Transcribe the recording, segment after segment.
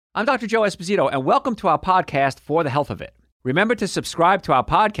I'm Dr. Joe Esposito, and welcome to our podcast, For the Health of It. Remember to subscribe to our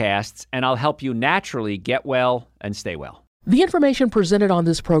podcasts, and I'll help you naturally get well and stay well. The information presented on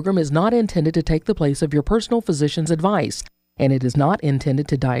this program is not intended to take the place of your personal physician's advice, and it is not intended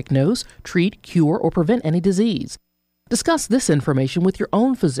to diagnose, treat, cure, or prevent any disease. Discuss this information with your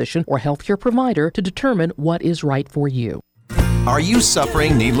own physician or healthcare provider to determine what is right for you. Are you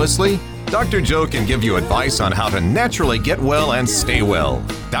suffering needlessly? Dr. Joe can give you advice on how to naturally get well and stay well.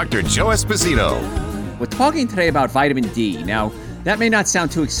 Dr. Joe Esposito. We're talking today about vitamin D. Now, that may not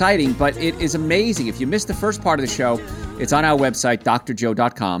sound too exciting, but it is amazing. If you missed the first part of the show, it's on our website,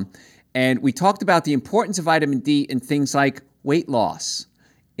 drjoe.com. And we talked about the importance of vitamin D in things like weight loss,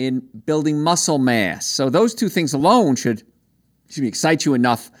 in building muscle mass. So those two things alone should excite you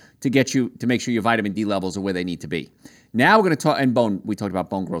enough to get you to make sure your vitamin D levels are where they need to be. Now we're going to talk, and bone, we talked about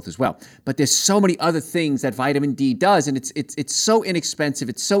bone growth as well. But there's so many other things that vitamin D does, and it's so inexpensive,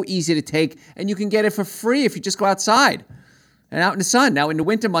 it's so easy to take, and you can get it for free if you just go outside and out in the sun. Now, in the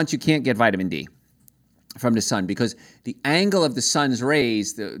winter months, you can't get vitamin D from the sun because the angle of the sun's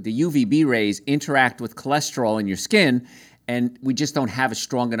rays, the UVB rays, interact with cholesterol in your skin, and we just don't have a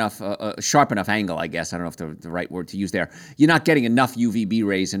strong enough, sharp enough angle, I guess. I don't know if the right word to use there. You're not getting enough UVB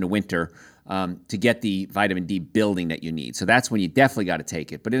rays in the winter to get the vitamin D building that you need. So that's when you definitely got to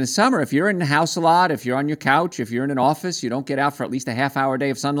take it. But in the summer, if you're in the house a lot, if you're on your couch, if you're in an office, you don't get out for at least a half-hour day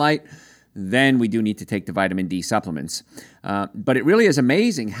of sunlight, then we do need to take the vitamin D supplements. But it really is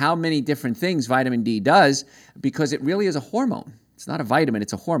amazing how many different things vitamin D does because it really is a hormone. It's not a vitamin,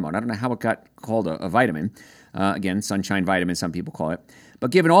 it's a hormone. I don't know how it got called a vitamin. Again, sunshine vitamin, some people call it.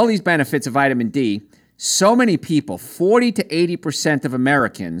 But given all these benefits of vitamin D, so many people, 40 to 80% of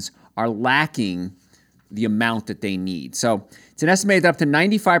Americans, are lacking the amount that they need. So it's an estimated that up to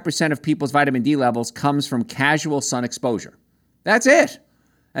 95% of people's vitamin D levels comes from casual sun exposure. That's it.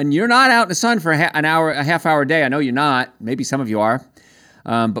 And you're not out in the sun for a half hour a day. I know you're not. Maybe some of you are,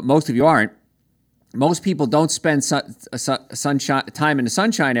 but most of you aren't. Most people don't spend time in the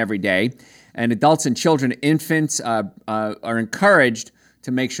sunshine every day, and adults and children, infants are encouraged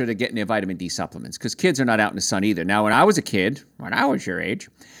to make sure they're getting their vitamin D supplements because kids are not out in the sun either. Now, when I was a kid, when I was your age,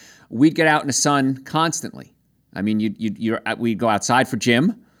 we'd get out in the sun constantly. I mean, we'd go outside for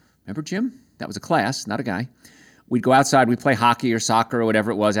gym. Remember gym? That was a class, not a guy. We'd go outside, we'd play hockey or soccer or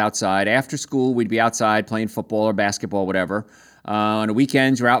whatever it was outside. After school, we'd be outside playing football or basketball, whatever. On the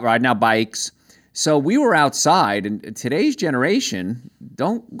weekends, we're out riding our bikes. So we were outside, and today's generation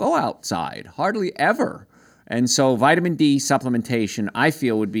don't go outside, hardly ever. And so vitamin D supplementation, I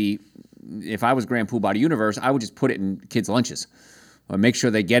feel, would be, if I was Grand Poobah of the universe, I would just put it in kids' lunches. Or make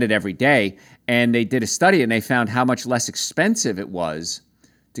sure they get it every day. And they did a study, and they found how much less expensive it was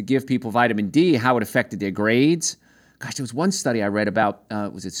to give people vitamin D, how it affected their grades. Gosh, there was one study I read about,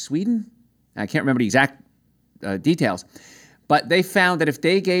 was it Sweden? I can't remember the exact details. But they found that if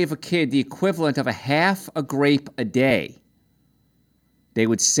they gave a kid the equivalent of a half a grape a day, they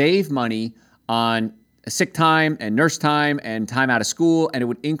would save money on sick time and nurse time and time out of school, and it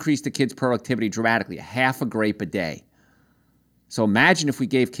would increase the kid's productivity dramatically, a half a grape a day. So imagine if we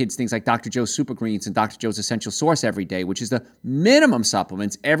gave kids things like Dr. Joe's Super Greens and Dr. Joe's Essential Source every day, which is the minimum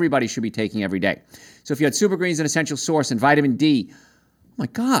supplements everybody should be taking every day. So if you had Super Greens and Essential Source and vitamin D, oh my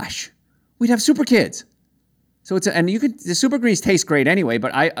gosh, we'd have super kids. So the Super Greens taste great anyway,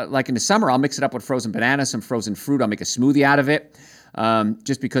 but I like in the summer, I'll mix it up with frozen bananas, some frozen fruit. I'll make a smoothie out of it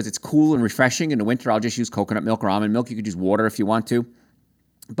just because it's cool and refreshing. In the winter, I'll just use coconut milk or almond milk. You could use water if you want to.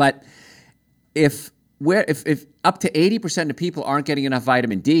 But if up to 80% of people aren't getting enough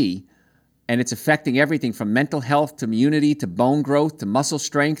vitamin D, and it's affecting everything from mental health to immunity to bone growth to muscle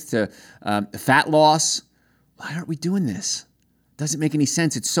strength to fat loss, why aren't we doing this? Doesn't make any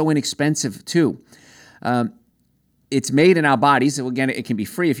sense. It's so inexpensive too. It's made in our bodies. So again, it can be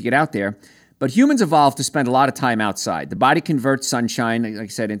free if you get out there. But humans evolved to spend a lot of time outside. The body converts sunshine, like I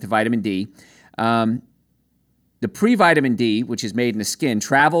said, into vitamin D. The pre-vitamin D, which is made in the skin,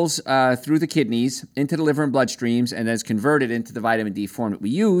 travels through the kidneys into the liver and bloodstreams and then is converted into the vitamin D form that we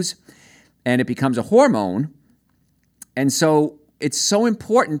use, and it becomes a hormone. And so it's so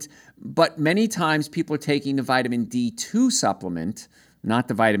important, but many times people are taking the vitamin D2 supplement, not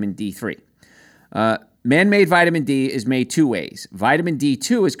the vitamin D3. Man-made vitamin D is made two ways. Vitamin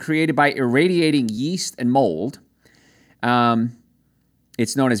D2 is created by irradiating yeast and mold.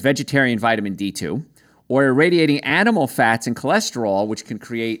 It's known as vegetarian vitamin D2. Or irradiating animal fats and cholesterol, which can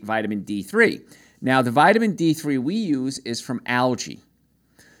create vitamin D3. Now, the vitamin D3 we use is from algae.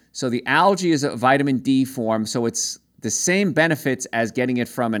 So the algae is a vitamin D form, so it's the same benefits as getting it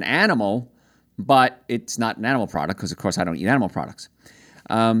from an animal, but it's not an animal product because, of course, I don't eat animal products.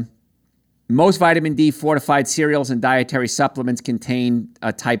 Most vitamin D fortified cereals and dietary supplements contain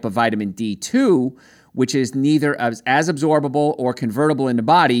a type of vitamin D2, which is neither as absorbable or convertible in the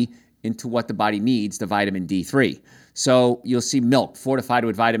body into what the body needs, the vitamin D3. So you'll see milk fortified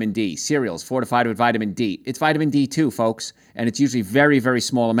with vitamin D, cereals fortified with vitamin D. It's vitamin D2, folks, and it's usually very, very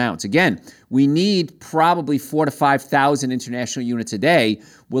small amounts. Again, we need probably 4,000 to 5,000 international units a day.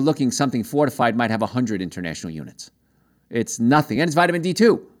 We're looking something fortified might have 100 international units. It's nothing, and it's vitamin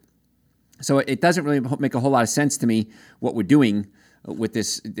D2. So it doesn't really make a whole lot of sense to me what we're doing with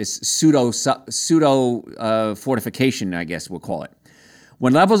this pseudo fortification, I guess we'll call it.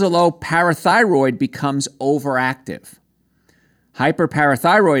 When levels are low, parathyroid becomes overactive.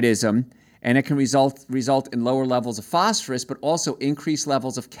 Hyperparathyroidism, and it can result in lower levels of phosphorus, but also increased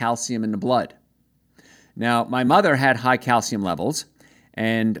levels of calcium in the blood. Now, my mother had high calcium levels,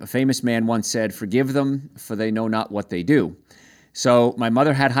 and a famous man once said, "Forgive them, for they know not what they do." So my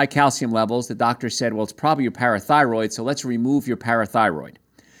mother had high calcium levels. The doctor said, well, it's probably your parathyroid, so let's remove your parathyroid.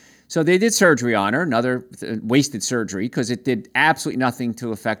 So they did surgery on her, another wasted surgery, because it did absolutely nothing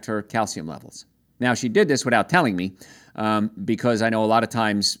to affect her calcium levels. Now, she did this without telling me, because I know a lot of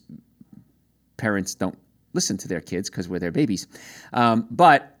times parents don't listen to their kids because we're their babies.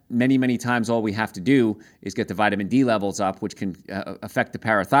 But many, many times all we have to do is get the vitamin D levels up, which can affect the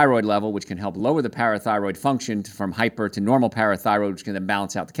parathyroid level, which can help lower the parathyroid function from hyper to normal parathyroid, which can then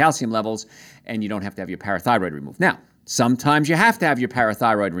balance out the calcium levels, and you don't have to have your parathyroid removed. Now, sometimes you have to have your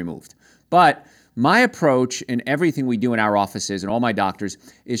parathyroid removed. But my approach in everything we do in our offices and all my doctors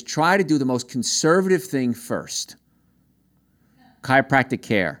is try to do the most conservative thing first. Chiropractic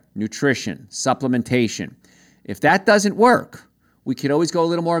care, nutrition, supplementation. If that doesn't work, we could always go a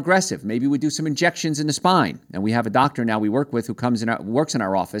little more aggressive. Maybe we do some injections in the spine. And we have a doctor now we work with who works in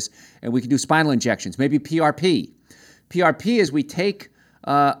our office, and we can do spinal injections. Maybe PRP. PRP is we take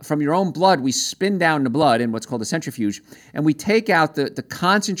from your own blood, we spin down the blood in what's called a centrifuge, and we take out the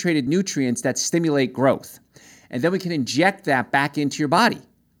concentrated nutrients that stimulate growth. And then we can inject that back into your body.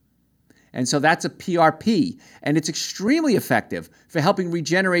 And so that's a PRP. And it's extremely effective for helping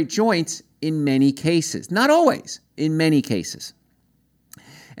regenerate joints in many cases. Not always, in many cases.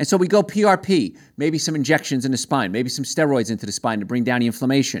 And so we go PRP, maybe some injections in the spine, maybe some steroids into the spine to bring down the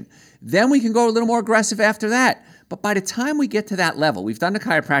inflammation. Then we can go a little more aggressive after that. But by the time we get to that level, we've done the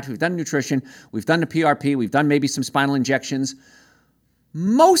chiropractic, we've done nutrition, we've done the PRP, we've done maybe some spinal injections.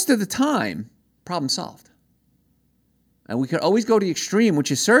 Most of the time, problem solved. And we could always go to the extreme,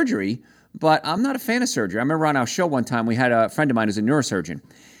 which is surgery, but I'm not a fan of surgery. I remember on our show one time, we had a friend of mine who's a neurosurgeon.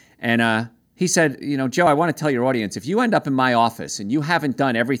 And he said, Joe, I want to tell your audience, if you end up in my office and you haven't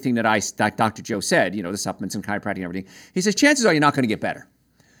done everything that Dr. Joe said, the supplements and chiropractic and everything, he says, chances are you're not going to get better.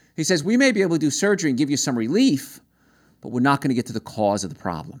 He says, we may be able to do surgery and give you some relief, but we're not going to get to the cause of the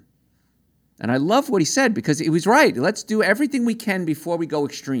problem. And I love what he said because he was right. Let's do everything we can before we go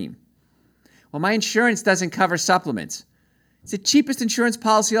extreme. Well, my insurance doesn't cover supplements. It's the cheapest insurance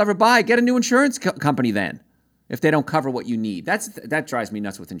policy you'll ever buy. Get a new insurance company then. If they don't cover what you need. That drives me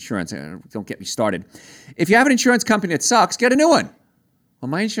nuts with insurance. Don't get me started. If you have an insurance company that sucks, get a new one. Well,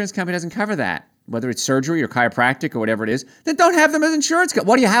 my insurance company doesn't cover that. Whether it's surgery or chiropractic or whatever it is, then don't have them as insurance.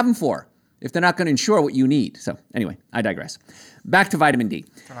 What do you have them for if they're not going to insure what you need? So anyway, I digress. Back to vitamin D.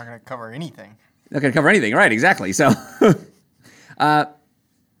 They're not going to cover anything. Not going to cover anything, right? Exactly. So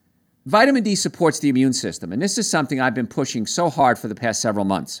vitamin D supports the immune system, and this is something I've been pushing so hard for the past several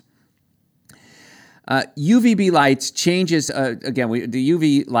months. UVB lights changes, the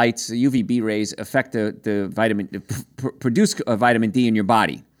UV lights, the UVB rays affect the vitamin, produce vitamin D in your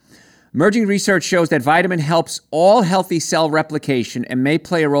body. Emerging research shows that vitamin helps all healthy cell replication and may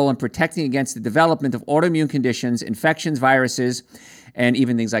play a role in protecting against the development of autoimmune conditions, infections, viruses, and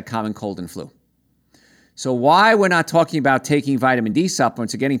even things like common cold and flu. So why we're not talking about taking vitamin D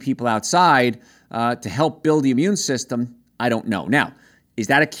supplements or getting people outside to help build the immune system, I don't know. Now, is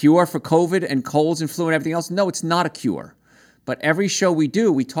that a cure for COVID and colds and flu and everything else? No, it's not a cure. But every show we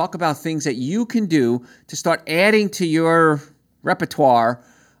do, we talk about things that you can do to start adding to your repertoire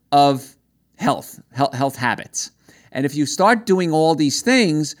of health habits. And if you start doing all these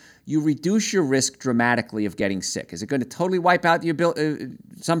things, you reduce your risk dramatically of getting sick. Is it going to totally wipe out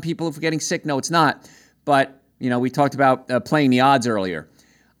some people for getting sick? No, it's not. But, we talked about playing the odds earlier.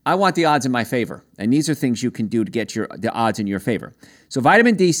 I want the odds in my favor. And these are things you can do to get the odds in your favor. So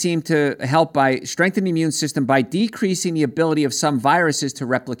vitamin D seemed to help by strengthening the immune system by decreasing the ability of some viruses to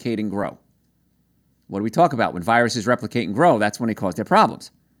replicate and grow. What do we talk about? When viruses replicate and grow, that's when they cause their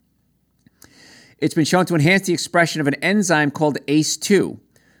problems. It's been shown to enhance the expression of an enzyme called ACE2,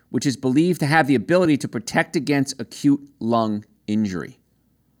 which is believed to have the ability to protect against acute lung injury.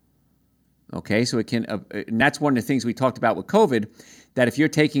 Okay, so it can, and that's one of the things we talked about with COVID, that if you're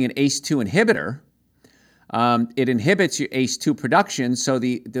taking an ACE2 inhibitor, it inhibits your ACE2 production, so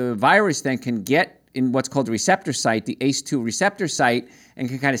the virus then can get in what's called the receptor site, the ACE2 receptor site, and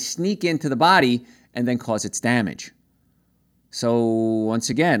can kind of sneak into the body and then cause its damage. So once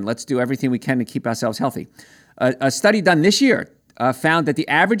again, let's do everything we can to keep ourselves healthy. A study done this year found that the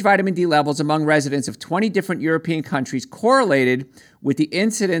average vitamin D levels among residents of 20 different European countries correlated with the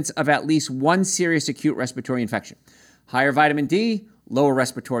incidence of at least one serious acute respiratory infection. Higher vitamin D, lower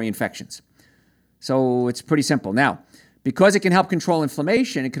respiratory infections. So it's pretty simple. Now, because it can help control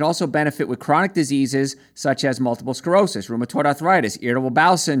inflammation, it can also benefit with chronic diseases such as multiple sclerosis, rheumatoid arthritis, irritable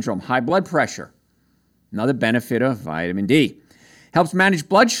bowel syndrome, high blood pressure. Another benefit of vitamin D. Helps manage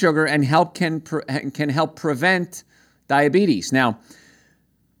blood sugar and can help prevent diabetes. Now,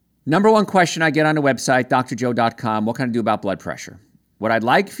 number one question I get on the website, drjoe.com, what can I do about blood pressure? What I'd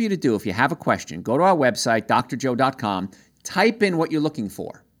like for you to do, if you have a question, go to our website, drjoe.com, type in what you're looking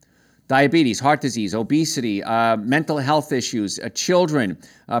for. Diabetes, heart disease, obesity, mental health issues, children,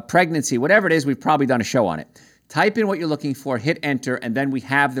 pregnancy, whatever it is, we've probably done a show on it. Type in what you're looking for, hit enter, and then we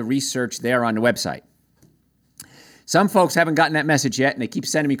have the research there on the website. Some folks haven't gotten that message yet, and they keep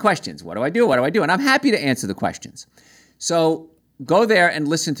sending me questions. What do I do? What do I do? And I'm happy to answer the questions. So go there and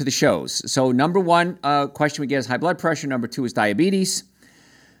listen to the shows. So number one question we get is high blood pressure. Number two is diabetes.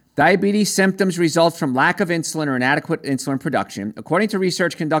 Diabetes symptoms result from lack of insulin or inadequate insulin production. According to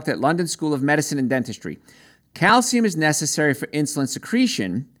research conducted at London School of Medicine and Dentistry, calcium is necessary for insulin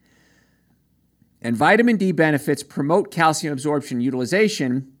secretion, and vitamin D benefits promote calcium absorption and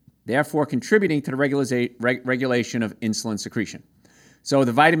utilization, therefore contributing to the regulation of insulin secretion. So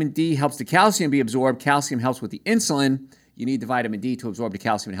the vitamin D helps the calcium be absorbed. Calcium helps with the insulin. You need the vitamin D to absorb the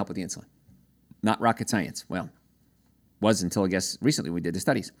calcium and help with the insulin. Not rocket science. Well, was until I guess recently we did the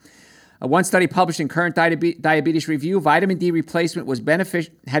studies. One study published in Current Diabetes Review, vitamin D replacement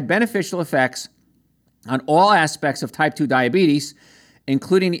had beneficial effects on all aspects of type 2 diabetes,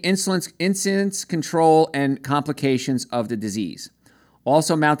 including the incidence control and complications of the disease.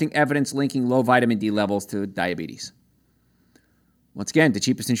 Also mounting evidence linking low vitamin D levels to diabetes. Once again, the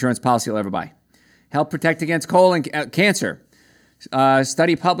cheapest insurance policy you'll ever buy. Help protect against colon cancer.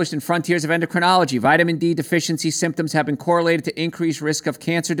 Study published in Frontiers of Endocrinology. Vitamin D deficiency symptoms have been correlated to increased risk of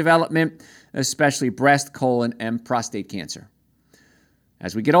cancer development, especially breast, colon, and prostate cancer.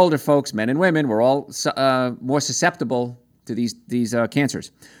 As we get older, folks, men and women, we're all more susceptible to these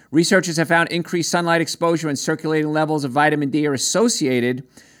cancers. Researchers have found increased sunlight exposure and circulating levels of vitamin D are associated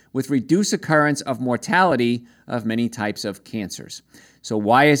with reduced occurrence of mortality of many types of cancers. So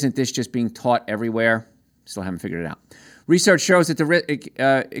why isn't this just being taught everywhere? Still haven't figured it out. Research shows that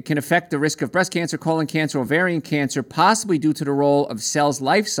it can affect the risk of breast cancer, colon cancer, ovarian cancer, possibly due to the role of cell's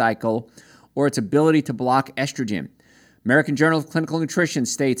life cycle or its ability to block estrogen. American Journal of Clinical Nutrition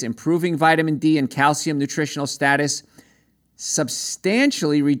states improving vitamin D and calcium nutritional status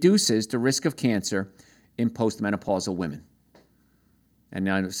substantially reduces the risk of cancer in postmenopausal women. And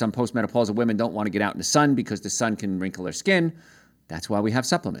now some postmenopausal women don't want to get out in the sun because the sun can wrinkle their skin. That's why we have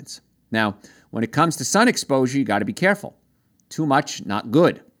supplements. Now, when it comes to sun exposure, you got to be careful. Too much, not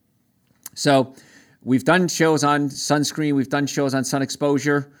good. So we've done shows on sunscreen. We've done shows on sun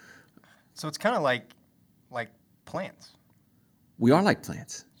exposure. So it's kind of like plants. We are like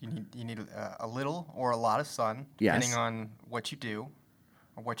plants. You need a little or a lot of sun, depending on what you do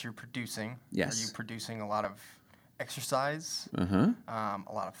or what you're producing. Yes. Are you producing a lot of exercise, Uh-huh.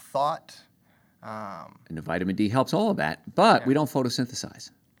 a lot of thought? And the vitamin D helps all of that, but we don't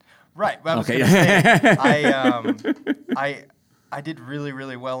photosynthesize. Right. Well, I was Okay. going to say, I did really,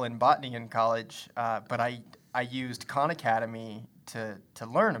 really well in botany in college, but I used Khan Academy to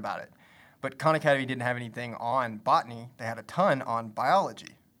learn about it. But Khan Academy didn't have anything on botany. They had a ton on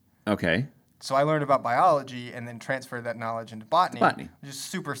biology. Okay. So I learned about biology and then transferred that knowledge into botany, which is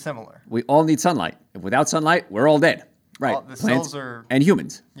super similar. We all need sunlight. Without sunlight, we're all dead. Right. The cells are... And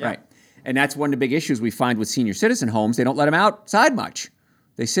humans. Yeah. Right. And that's one of the big issues we find with senior citizen homes. They don't let them outside much.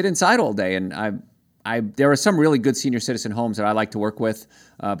 They sit inside all day. And there are some really good senior citizen homes that I like to work with,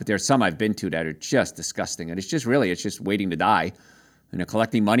 but there are some I've been to that are just disgusting. And it's just waiting to die. And they're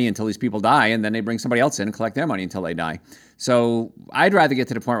collecting money until these people die, and then they bring somebody else in and collect their money until they die. So I'd rather get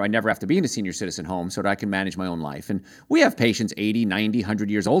to the point where I never have to be in a senior citizen home so that I can manage my own life. And we have patients 80, 90,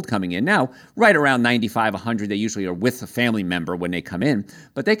 100 years old coming in. Now, right around 95, 100, they usually are with a family member when they come in.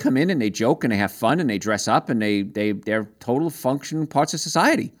 But they come in and they joke and they have fun and they dress up and they're total functioning parts of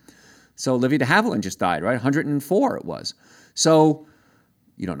society. So Olivia de Havilland just died, right? 104 it was. So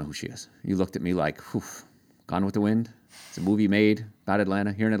you don't know who she is. You looked at me like, Gone with the Wind. It's a movie made about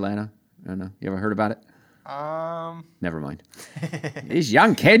Atlanta, here in Atlanta. I don't know. You ever heard about it? Never mind. These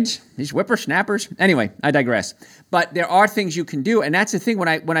young kids, these whippersnappers. Anyway, I digress. But there are things you can do, and that's the thing.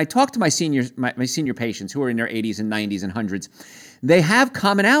 When I talk to my senior patients who are in their 80s and 90s and 100s, they have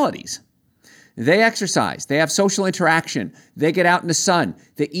commonalities. They exercise. They have social interaction. They get out in the sun.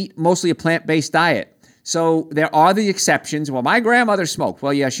 They eat mostly a plant-based diet. So there are the exceptions. Well, my grandmother smoked.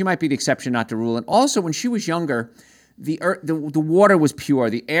 Well, yeah, she might be the exception, not the rule. And also, when she was younger, the water was pure.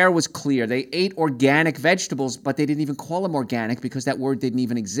 The air was clear. They ate organic vegetables, but they didn't even call them organic because that word didn't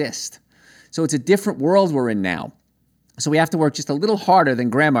even exist. So it's a different world we're in now. So we have to work just a little harder than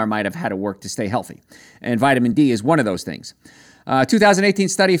grandma might have had to work to stay healthy. And vitamin D is one of those things. 2018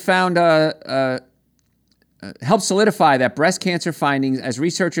 study found helped solidify that breast cancer findings as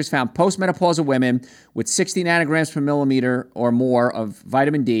researchers found postmenopausal women with 60 nanograms per milliliter or more of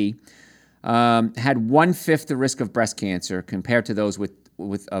vitamin D had 1/5 the risk of breast cancer compared to those with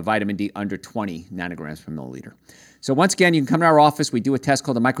vitamin D under 20 nanograms per milliliter. So once again, you can come to our office. We do a test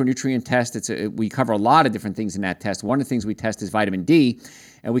called the micronutrient test. We cover a lot of different things in that test. One of the things we test is vitamin D,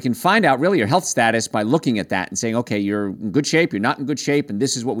 and we can find out really your health status by looking at that and saying, okay, you're in good shape, you're not in good shape, and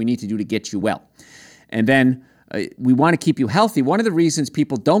this is what we need to do to get you well. And then we want to keep you healthy. One of the reasons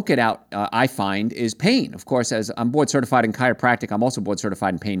people don't get out, I find, is pain. Of course, as I'm board certified in chiropractic, I'm also board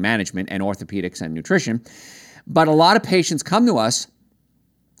certified in pain management and orthopedics and nutrition. But a lot of patients come to us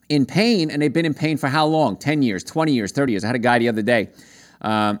in pain, and they've been in pain for how long? 10 years, 20 years, 30 years. I had a guy the other day.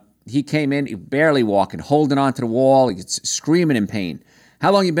 He came in, barely walking, holding onto the wall, he's screaming in pain.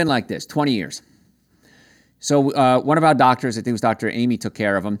 How long you been like this? 20 years. So one of our doctors, I think it was Dr. Amy, took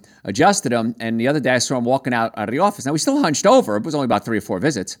care of him, adjusted him, and the other day I saw him walking out of the office. Now, we still hunched over. It was only about 3 or 4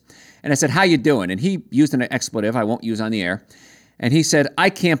 visits. And I said, how you doing? And he used an expletive I won't use on the air. And he said, I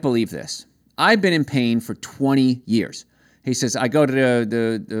can't believe this. I've been in pain for 20 years. He says, I go to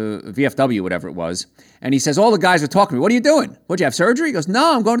the VFW, whatever it was, and he says, all the guys are talking to me. What are you doing? Would you have surgery? He goes,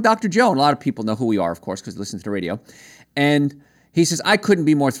 no, I'm going to Dr. Joe. And a lot of people know who we are, of course, because they listen to the radio. And he says, I couldn't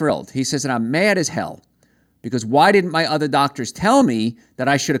be more thrilled. He says, and I'm mad as hell. Because why didn't my other doctors tell me that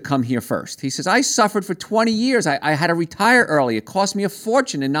I should have come here first? He says, I suffered for 20 years. I had to retire early. It cost me a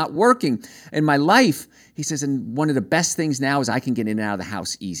fortune in not working in my life. He says, and one of the best things now is I can get in and out of the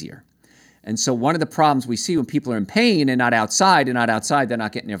house easier. And so one of the problems we see when people are in pain and not outside, they're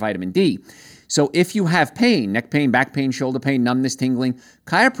not getting their vitamin D. So if you have pain, neck pain, back pain, shoulder pain, numbness, tingling,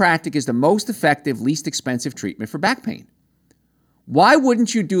 chiropractic is the most effective, least expensive treatment for back pain. Why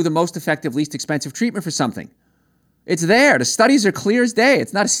wouldn't you do the most effective, least expensive treatment for something? It's there. The studies are clear as day.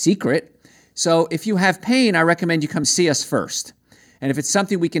 It's not a secret. So if you have pain, I recommend you come see us first. And if it's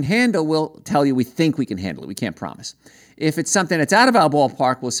something we can handle, we'll tell you we think we can handle it. We can't promise. If it's something that's out of our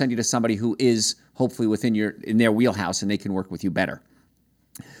ballpark, we'll send you to somebody who is hopefully in their wheelhouse and they can work with you better.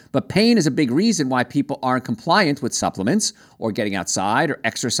 But pain is a big reason why people aren't compliant with supplements or getting outside or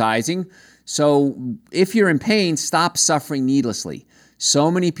exercising. So if you're in pain, stop suffering needlessly.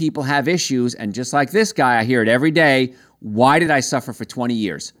 So many people have issues, and just like this guy, I hear it every day, why did I suffer for 20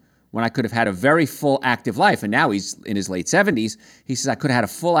 years when I could have had a very full active life? And now he's in his late 70s. He says, I could have had a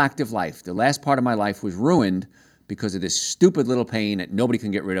full active life. The last part of my life was ruined because of this stupid little pain that nobody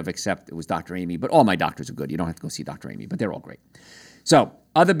can get rid of except it was Dr. Amy. But all my doctors are good. You don't have to go see Dr. Amy, but they're all great. So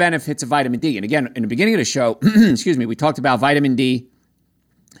other benefits of vitamin D. And again, in the beginning of the show, we talked about vitamin D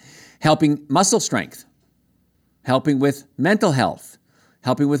helping muscle strength, helping with mental health,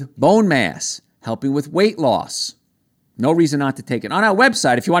 helping with bone mass, helping with weight loss. No reason not to take it. On our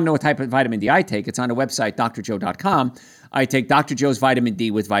website, if you want to know what type of vitamin D I take, it's on the website, drjoe.com. I take Dr. Joe's vitamin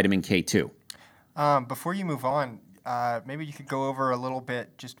D with vitamin K2. Before you move on, maybe you could go over a little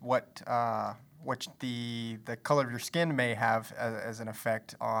bit just what the color of your skin may have as an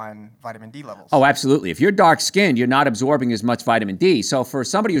effect on vitamin D levels. Oh, absolutely. If you're dark-skinned, you're not absorbing as much vitamin D. So for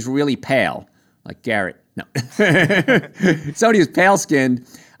somebody who's really pale, like Garrett, no. Somebody who's pale-skinned,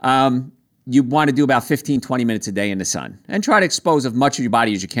 you want to do about 15, 20 minutes a day in the sun and try to expose as much of your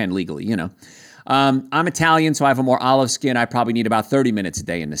body as you can legally, you know. I'm Italian, so I have a more olive skin. I probably need about 30 minutes a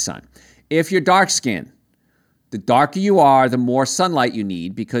day in the sun. If you're dark-skinned, the darker you are, the more sunlight you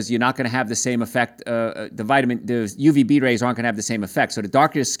need because you're not going to have the same effect. The UVB rays aren't going to have the same effect. So the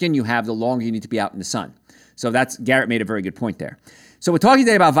darker the skin you have, the longer you need to be out in the sun. So Garrett made a very good point there. So we're talking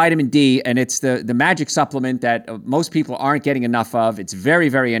today about vitamin D, and it's the magic supplement that most people aren't getting enough of. It's very,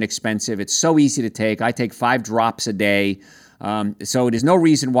 very inexpensive. It's so easy to take. I take 5 drops a day. So there's no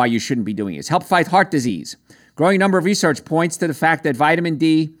reason why you shouldn't be doing it. It's help fight heart disease. Growing number of research points to the fact that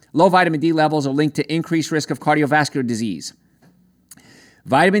low vitamin D levels are linked to increased risk of cardiovascular disease.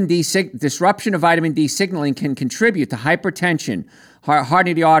 Disruption of vitamin D signaling can contribute to hypertension,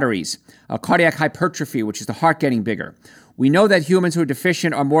 hardening the arteries, cardiac hypertrophy, which is the heart getting bigger. We know that humans who are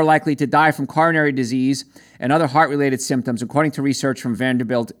deficient are more likely to die from coronary disease and other heart-related symptoms, according to research from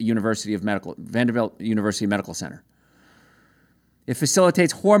Vanderbilt University Medical Center. It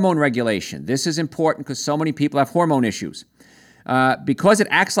facilitates hormone regulation. This is important because so many people have hormone issues. Because it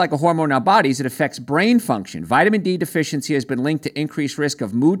acts like a hormone in our bodies, it affects brain function. Vitamin D deficiency has been linked to increased risk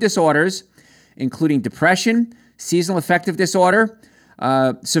of mood disorders, including depression, seasonal affective disorder,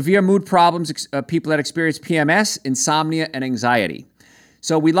 severe mood problems, people that experience PMS, insomnia, and anxiety.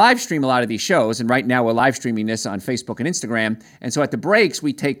 So we live stream a lot of these shows, and right now we're live streaming this on Facebook and Instagram. And so at the breaks,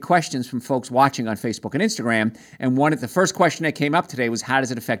 we take questions from folks watching on Facebook and Instagram. And the first question that came up today was, how does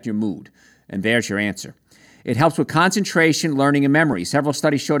it affect your mood? And there's your answer. It helps with concentration, learning, and memory. Several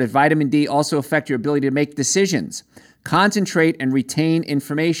studies show that vitamin D also affects your ability to make decisions, concentrate, and retain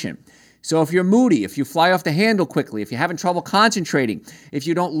information. So if you're moody, if you fly off the handle quickly, if you're having trouble concentrating, if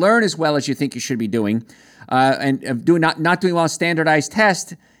you don't learn as well as you think you should be doing, and not doing well on standardized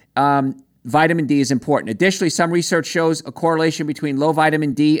tests, vitamin D is important. Additionally, some research shows a correlation between low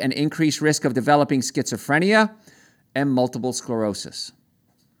vitamin D and increased risk of developing schizophrenia and multiple sclerosis.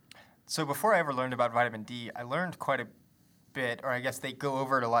 So before I ever learned about vitamin D, I learned quite a bit, or I guess they go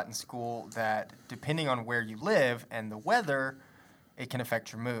over it a lot in school, that depending on where you live and the weather, it can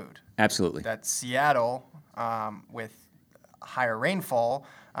affect your mood. Absolutely. That Seattle, with higher rainfall,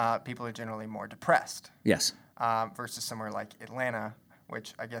 people are generally more depressed. Yes. Versus somewhere like Atlanta,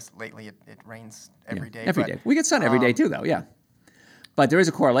 which I guess lately it rains every day. Every day. We get sun every day too, though, yeah. But there is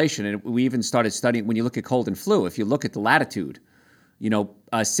a correlation, and we even started studying, when you look at cold and flu, if you look at the latitude,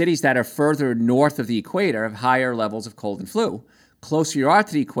 cities that are further north of the equator have higher levels of cold and flu. Closer you are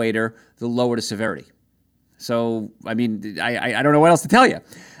to the equator, the lower the severity. So, I don't know what else to tell you.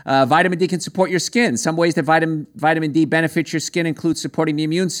 Vitamin D can support your skin. Some ways that vitamin D benefits your skin include supporting the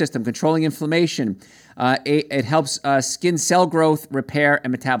immune system, controlling inflammation. It helps skin cell growth, repair, and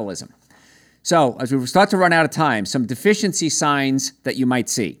metabolism. So, as we start to run out of time, some deficiency signs that you might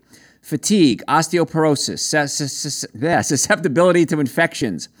see. Fatigue, osteoporosis, susceptibility to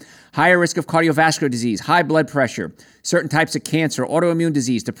infections, higher risk of cardiovascular disease, high blood pressure, certain types of cancer, autoimmune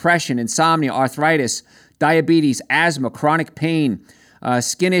disease, depression, insomnia, arthritis, diabetes, asthma, chronic pain,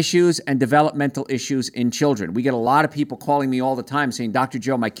 skin issues, and developmental issues in children. We get a lot of people calling me all the time saying, Dr.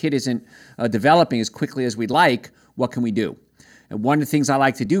 Joe, my kid isn't developing as quickly as we'd like. What can we do? And one of the things I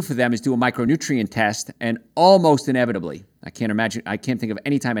like to do for them is do a micronutrient test, and almost inevitably, I can't think of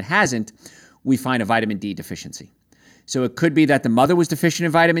any time it hasn't, we find a vitamin D deficiency. So it could be that the mother was deficient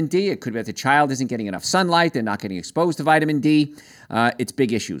in vitamin D. It could be that the child isn't getting enough sunlight. They're not getting exposed to vitamin D. It's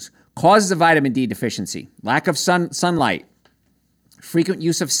big issues. Causes of vitamin D deficiency: lack of sunlight, frequent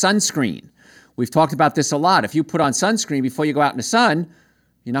use of sunscreen. We've talked about this a lot. If you put on sunscreen before you go out in the sun,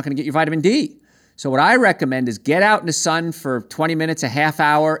 you're not going to get your vitamin D. So what I recommend is get out in the sun for 20 minutes, a half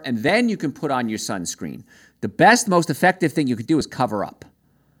hour, and then you can put on your sunscreen. The best, most effective thing you could do is cover up.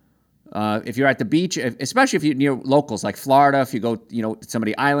 If you're at the beach, especially if you're near locals like Florida, if you go, some of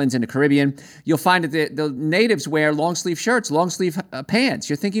the islands in the Caribbean, you'll find that the natives wear long sleeve shirts, long sleeve pants.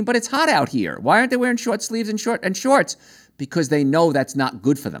 You're thinking, but it's hot out here. Why aren't they wearing short sleeves and shorts? Because they know that's not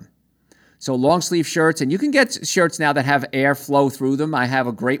good for them. So long sleeve shirts, and you can get shirts now that have air flow through them. I have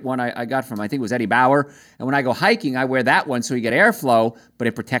a great one I got from, I think it was Eddie Bauer. And when I go hiking, I wear that one so you get airflow, but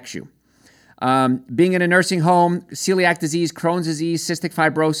it protects you. Being in a nursing home, celiac disease, Crohn's disease, cystic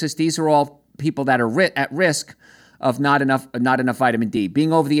fibrosis, these are all people that are at risk of not enough vitamin D.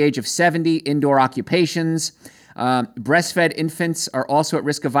 Being over the age of 70, indoor occupations. Breastfed infants are also at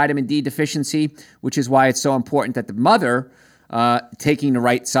risk of vitamin D deficiency, which is why it's so important that the mother taking the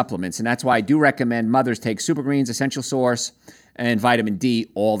right supplements. And that's why I do recommend mothers take Super Greens, Essential Source, and vitamin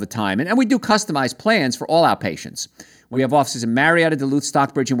D all the time. And we do customized plans for all our patients. We have offices in Marietta, Duluth,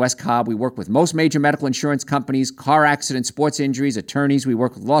 Stockbridge, and West Cobb. We work with most major medical insurance companies, car accidents, sports injuries, attorneys. We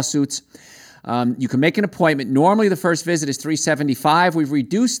work with lawsuits. You can make an appointment. Normally, the first visit is $375. We've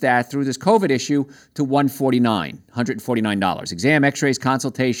reduced that through this COVID issue to $149. Exam, x-rays,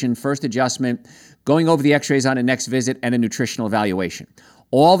 consultation, first adjustment, going over the x-rays on the next visit, and a nutritional evaluation.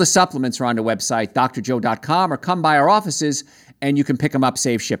 All the supplements are on the website, drjoe.com, or come by our offices, and you can pick them up,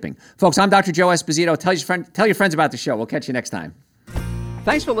 save shipping. Folks, I'm Dr. Joe Esposito. Tell your friends about the show. We'll catch you next time.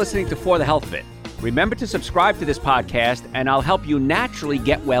 Thanks for listening to For the Health Fit. Remember to subscribe to this podcast, and I'll help you naturally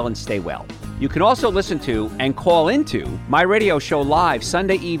get well and stay well. You can also listen to and call into my radio show live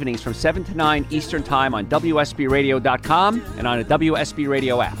Sunday evenings from 7 to 9 Eastern Time on WSBRadio.com and on the WSB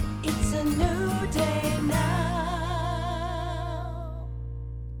Radio app.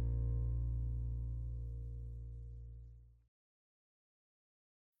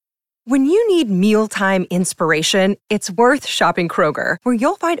 When you need mealtime inspiration, it's worth shopping Kroger, where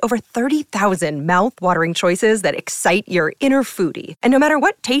you'll find over 30,000 mouth-watering choices that excite your inner foodie. And no matter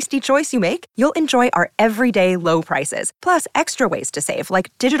what tasty choice you make, you'll enjoy our everyday low prices, plus extra ways to save,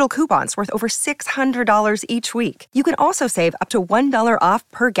 like digital coupons worth over $600 each week. You can also save up to $1 off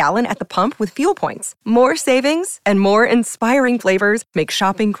per gallon at the pump with fuel points. More savings and more inspiring flavors make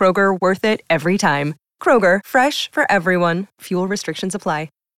shopping Kroger worth it every time. Kroger, fresh for everyone. Fuel restrictions apply.